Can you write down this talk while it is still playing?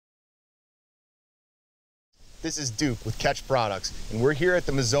This is Duke with Ketch Products, and we're here at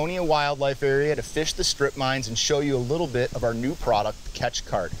the Mazonia Wildlife Area to fish the strip mines and show you a little bit of our new product, the Ketch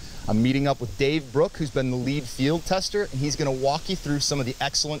Kart. I'm meeting up with Dave Brook, who's been the lead field tester, and he's going to walk you through some of the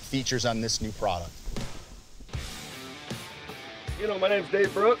excellent features on this new product. You know, my name's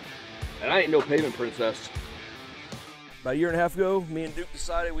Dave Brook, and I ain't no pavement princess. About a year and a half ago, me and Duke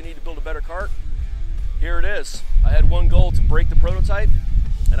decided we need to build a better cart. Here it is. I had one goal to break the prototype,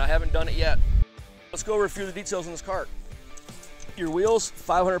 and I haven't done it yet. Let's go over a few of the details on this cart. Your wheels,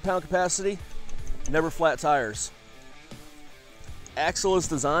 500-pound capacity, never flat tires. Axle-less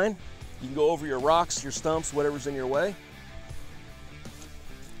design. You can go over your rocks, your stumps, whatever's in your way.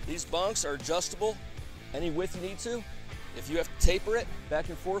 These bunks are adjustable any width you need to. If you have to taper it back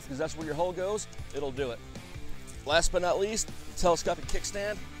and forth because that's where your hull goes, it'll do it. Last but not least, the telescopic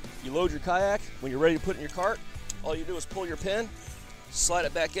kickstand. You load your kayak. When you're ready to put it in your cart, all you do is pull your pin, slide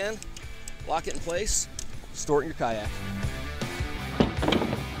it back in, lock it in place, store it in your kayak.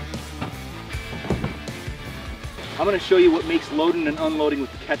 I'm going to show you what makes loading and unloading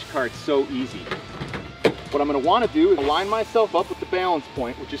with the Ketch Kart so easy. What I'm going to want to do is line myself up with the balance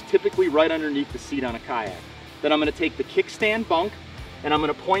point, which is typically right underneath the seat on a kayak. Then I'm going to take the kickstand bunk and I'm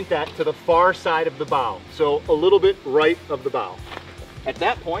going to point that to the far side of the bow, so a little bit right of the bow. At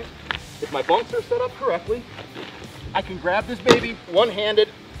that point, if my bunks are set up correctly, I can grab this baby one-handed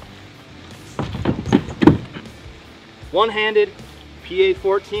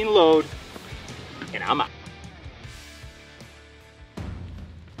PA-14 load, and I'm out.